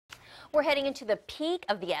We're heading into the peak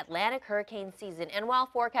of the Atlantic hurricane season, and while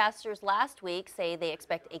forecasters last week say they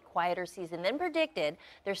expect a quieter season than predicted,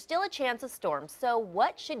 there's still a chance of storms. So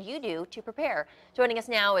what should you do to prepare? Joining us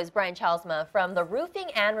now is Chalsma from the Roofing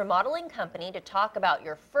and Remodeling Company to talk about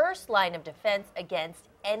your first line of defense against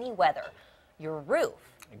any weather, your roof.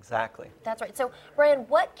 Exactly. That's right. So, Brian,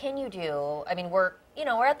 what can you do? I mean, we're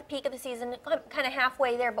at the peak of the season, kind of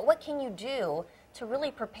halfway there, but what can you do to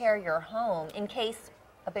really prepare your home in case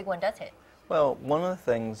a big one does hit? Well, one of the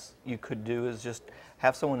things you could do is just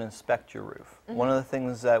have someone inspect your roof. One of the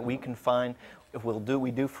things that we can find,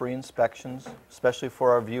 we do free inspections, especially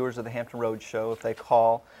for our viewers of the Hampton Roads show. If they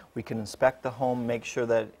call, we can inspect the home, make sure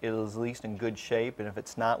that it is at least in good shape, and if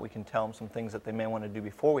it's not, we can tell them some things that they may want to do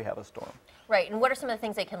before we have a storm. Right, and what are some of the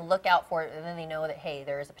things they can look out for, and then they know that, hey,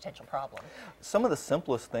 there is a potential problem? Some of the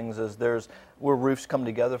simplest things is where roofs come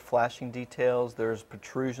together, flashing details, there's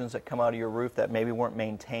protrusions that come out of your roof that maybe weren't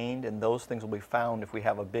maintained, and those things will be found if we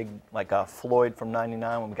have a big, like a Floyd from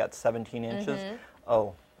 '99 when we got 17 inches.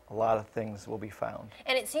 Oh, a lot of things will be found.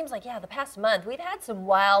 And it seems like, yeah, the past month we've had some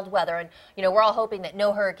wild weather, and we're all hoping that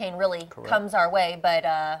no hurricane really comes our way,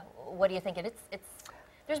 but what do you think?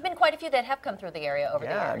 There's been quite a few that have come through the area over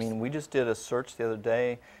the years. Yeah, I mean, we just did a search the other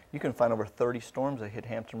day. You can find over 30 storms that hit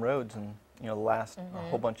Hampton Roads in the last a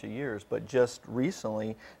whole bunch of years. But just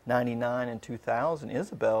recently, '99 and 2000,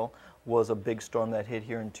 Isabel was a big storm that hit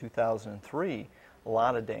here in 2003. A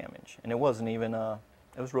lot of damage, and it wasn't even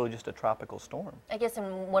it was really just a tropical storm. I guess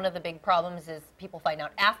one of the big problems is people find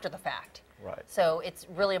out after the fact. Right. So it's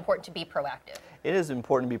really important to be proactive. It is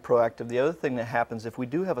important to be proactive. The other thing that happens, if we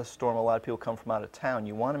do have a storm, a lot of people come from out of town,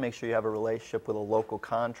 you want to make sure you have a relationship with a local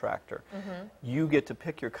contractor. You get to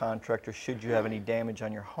pick your contractor should you have any damage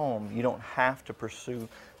on your home. You don't have to pursue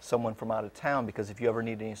someone from out of town, because if you ever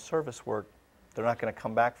need any service work, they're not going to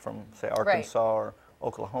come back from, say, Arkansas or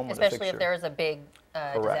Oklahoma. Especially if there is a big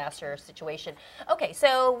disaster situation. Okay,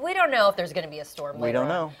 so we don't know if there's going to be a storm later. We don't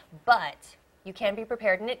know. But you can be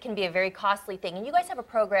prepared, and it can be a very costly thing. And you guys have a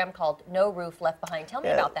program called No Roof Left Behind. Tell me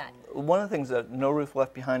about that. One of the things that No Roof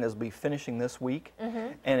Left Behind is we'll be finishing this week,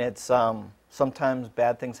 and it's sometimes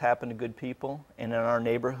bad things happen to good people, and in our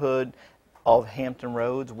neighborhood of Hampton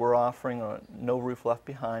Roads, we're offering a No Roof Left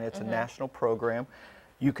Behind. It's a national program.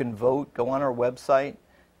 You can vote, go on our website,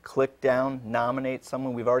 click down, nominate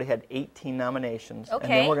someone. We've already had 18 nominations. Okay.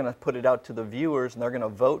 And then we're going to put it out to the viewers, and they're going to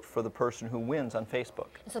vote for the person who wins on Facebook.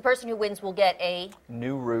 So the person who wins will get a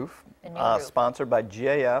new roof, roof. Sponsored by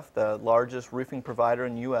GAF, the largest roofing provider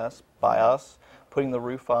in the U.S., by us, putting the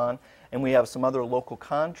roof on. And we have some other local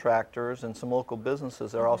contractors and some local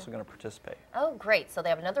businesses that are also going to participate. Oh, great. So they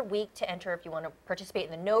have another week to enter if you want to participate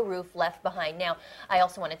in the No Roof Left Behind. Now, I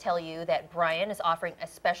also want to tell you that Brian is offering a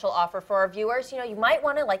special offer for our viewers. You might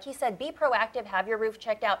want to, like he said, be proactive, have your roof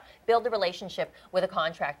checked out, build a relationship with a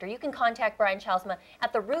contractor. You can contact Brian Chalsma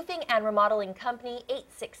at the Roofing and Remodeling Company,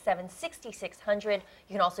 867-6600. You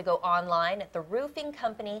can also go online at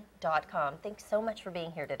theroofingcompany.com. Thanks so much for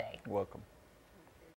being here today. You're welcome.